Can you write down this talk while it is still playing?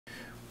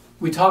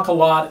We talk a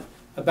lot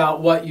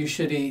about what you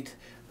should eat,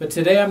 but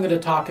today I'm going to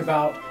talk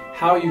about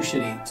how you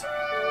should eat.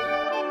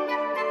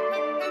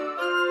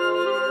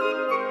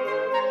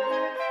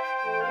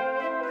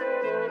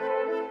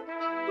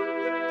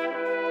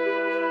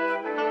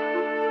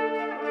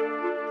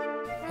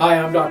 Hi,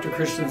 I'm Dr.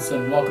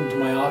 Christensen. Welcome to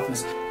my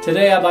office.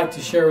 Today I'd like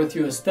to share with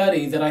you a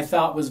study that I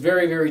thought was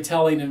very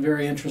telling and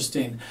very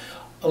interesting.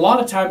 A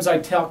lot of times I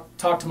talk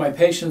to my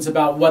patients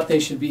about what they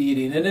should be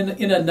eating, and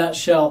in a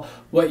nutshell,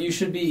 what you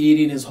should be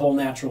eating is whole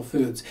natural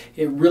foods.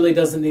 It really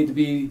doesn't need to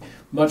be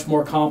much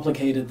more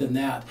complicated than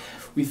that.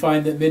 We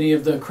find that many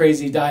of the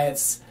crazy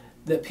diets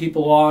that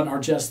people on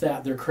are just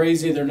that. They're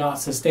crazy, they're not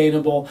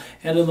sustainable,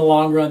 and in the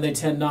long run they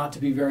tend not to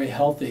be very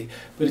healthy.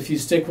 But if you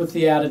stick with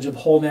the adage of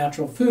whole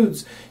natural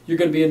foods, you're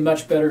going to be in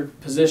much better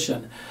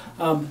position.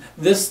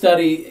 This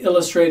study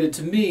illustrated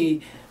to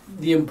me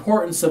the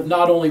importance of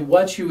not only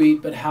what you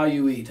eat, but how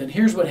you eat. And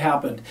here's what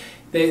happened.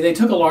 They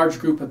took a large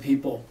group of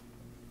people,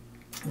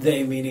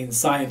 they meaning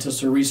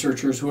scientists or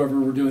researchers, whoever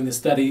were doing the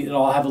study, and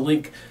I'll have a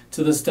link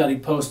to the study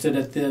posted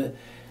at the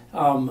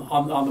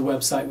on the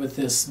website with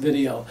this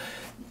video.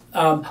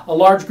 A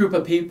large group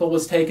of people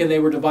was taken. They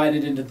were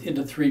divided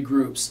into three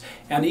groups,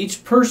 and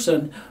each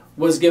person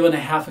was given a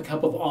half a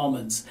cup of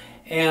almonds.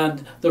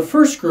 And the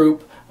first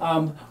group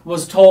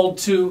was told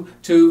to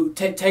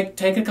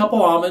take a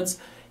couple almonds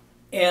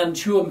and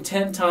chew them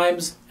 10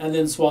 times and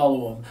then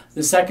swallow them.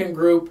 The second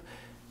group,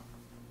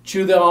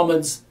 chew the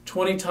almonds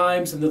 20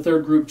 times, and the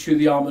third group, chew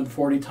the almond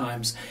 40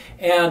 times.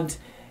 And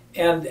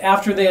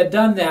after they had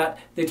done that,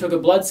 they took a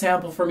blood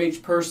sample from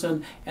each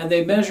person and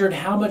they measured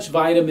how much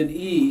vitamin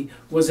E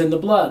was in the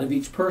blood of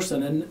each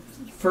person. And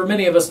for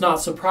many of us, not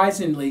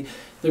surprisingly,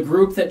 the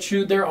group that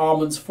chewed their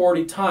almonds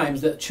 40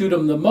 times, that chewed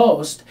them the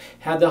most,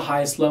 had the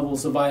highest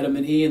levels of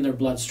vitamin E in their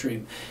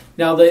bloodstream.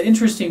 Now, the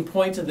interesting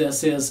point of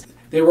this is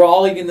they were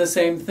all eating the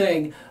same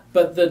thing,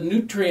 but the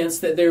nutrients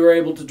that they were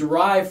able to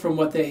derive from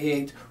what they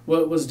ate,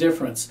 what was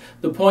different.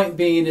 The point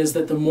being is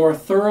that the more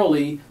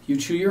thoroughly you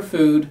chew your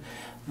food,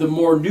 the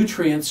more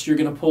nutrients you're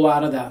going to pull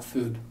out of that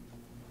food.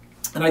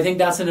 And I think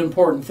that's an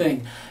important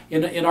thing.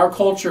 In our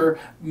culture,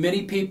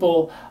 many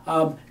people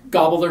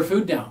gobble their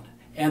food down,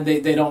 and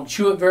they don't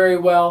chew it very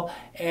well,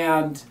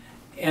 and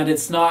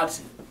it's not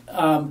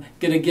going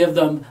to give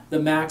them the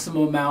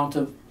maximum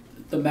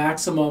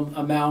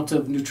amount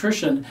of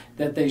nutrition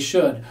that they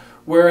should.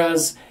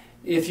 Whereas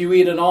if you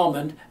eat an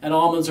almond, and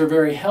almonds are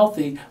very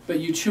healthy, but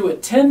you chew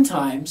it 10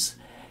 times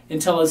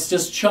until it's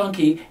just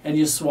chunky and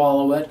you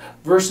swallow it,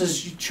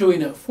 versus you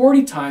chewing it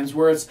 40 times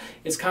where it's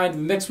kind of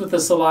mixed with the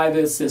saliva,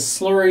 it's this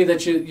slurry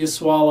that you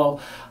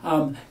swallow,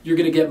 you're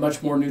going to get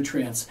much more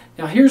nutrients.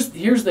 Now here's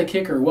the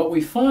kicker. What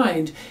we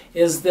find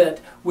is that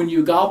when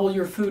you gobble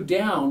your food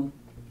down,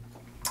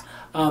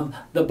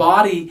 the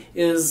body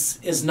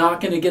is not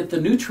going to get the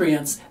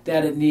nutrients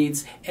that it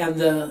needs, and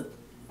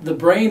the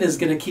brain is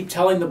going to keep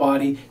telling the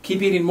body,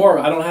 keep eating more.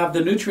 I don't have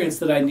the nutrients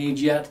that I need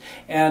yet,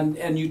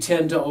 and you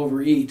tend to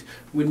overeat.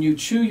 When you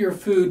chew your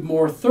food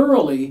more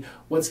thoroughly,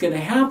 what's going to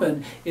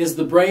happen is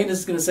the brain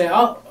is going to say,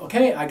 oh,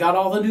 okay, I got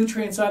all the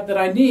nutrients that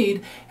I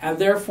need, and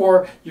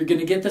therefore you're going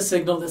to get the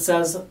signal that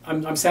says,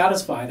 I'm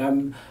satisfied,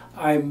 I'm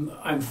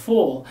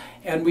full,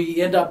 and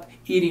we end up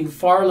eating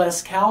far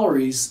less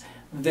calories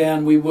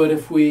than we would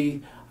if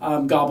we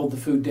gobbled the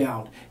food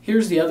down.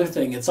 Here's the other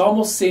thing. It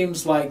almost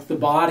seems like the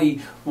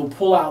body will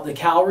pull out the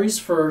calories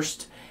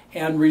first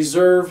and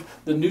reserve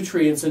the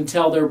nutrients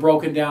until they're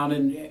broken down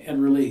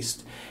and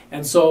released.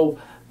 And so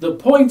the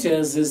point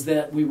is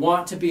that we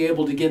want to be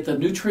able to get the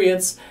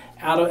nutrients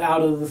out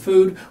of the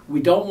food.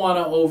 We don't want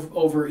to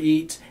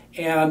overeat.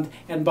 And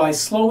by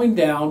slowing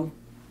down,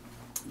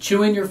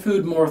 chewing your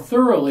food more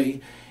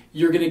thoroughly,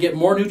 you're going to get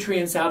more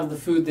nutrients out of the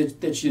food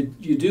that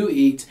you do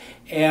eat,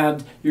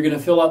 and you're going to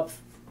fill up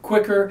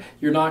quicker.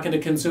 You're not going to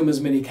consume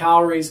as many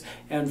calories,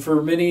 and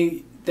for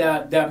many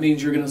that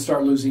means you're going to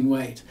start losing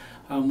weight.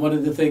 One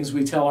of the things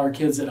we tell our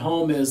kids at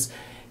home is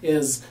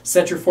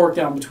set your fork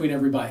down between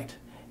every bite.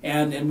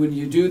 And when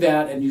you do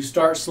that and you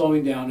start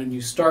slowing down and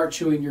you start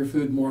chewing your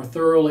food more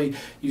thoroughly,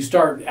 you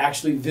start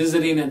actually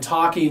visiting and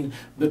talking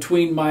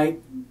between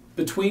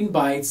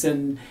bites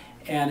and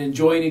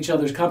enjoying each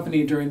other's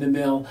company during the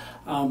meal,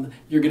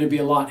 you're going to be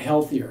a lot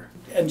healthier.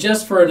 And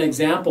just for an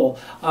example,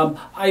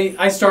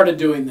 I started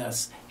doing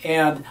this,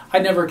 and I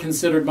never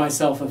considered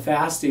myself a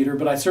fast eater,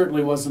 but I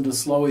certainly wasn't a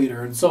slow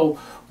eater. And so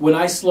when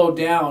I slowed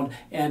down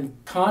and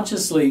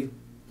consciously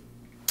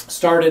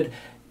started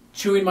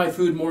chewing my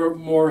food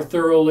more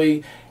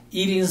thoroughly,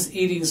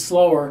 eating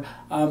slower,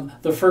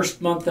 the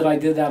first month that I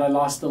did that, I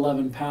lost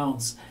 11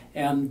 pounds,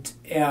 and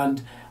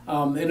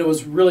it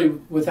was really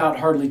without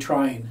hardly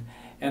trying.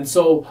 And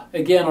so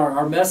again,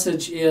 our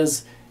message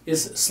is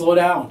slow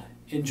down,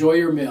 enjoy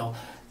your meal.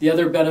 The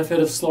other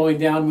benefit of slowing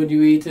down when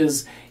you eat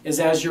is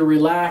as you're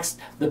relaxed,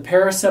 the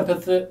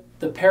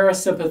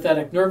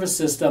parasympathetic nervous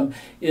system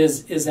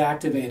is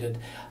activated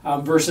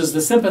versus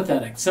the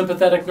sympathetic.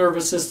 Sympathetic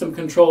nervous system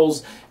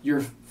controls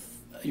your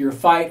your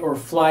fight or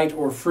flight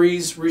or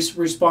freeze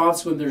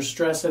response when there's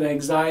stress and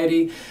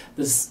anxiety.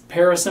 This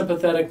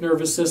parasympathetic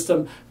nervous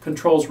system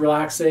controls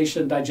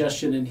relaxation,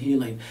 digestion, and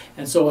healing.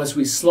 And so as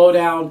we slow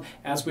down,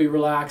 as we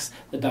relax,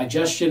 the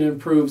digestion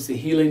improves, the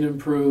healing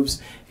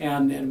improves,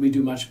 and we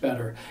do much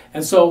better.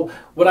 And so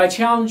what I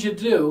challenge you to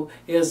do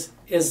is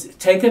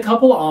take a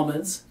couple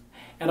almonds,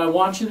 and I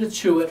want you to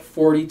chew it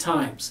 40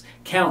 times.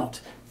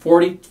 Count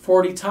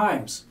 40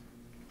 times.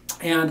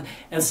 And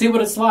see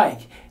what it's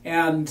like.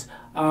 And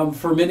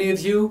for many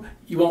of you,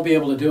 you won't be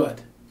able to do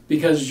it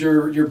because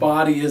your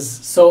body is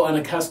so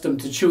unaccustomed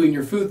to chewing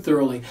your food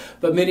thoroughly.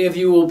 But many of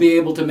you will be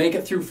able to make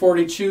it through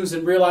 40 chews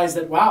and realize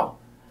that, wow,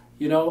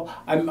 you know,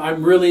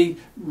 I'm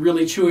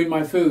really chewing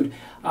my food.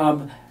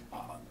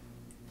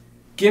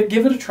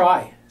 Give it a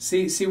try.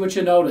 See what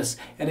you notice.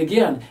 And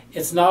again,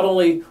 it's not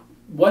only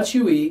what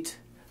you eat,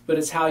 but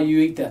it's how you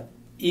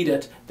eat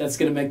it that's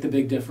going to make the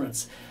big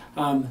difference.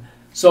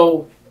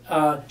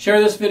 Share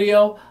this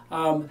video.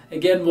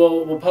 Again,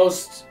 we'll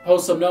post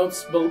some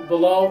notes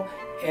below,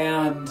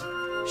 and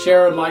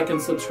share and like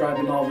and subscribe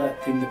and all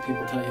that thing that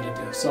people tell you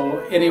to do. So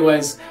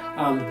anyways,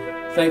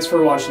 thanks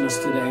for watching us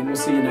today, and we'll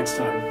see you next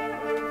time.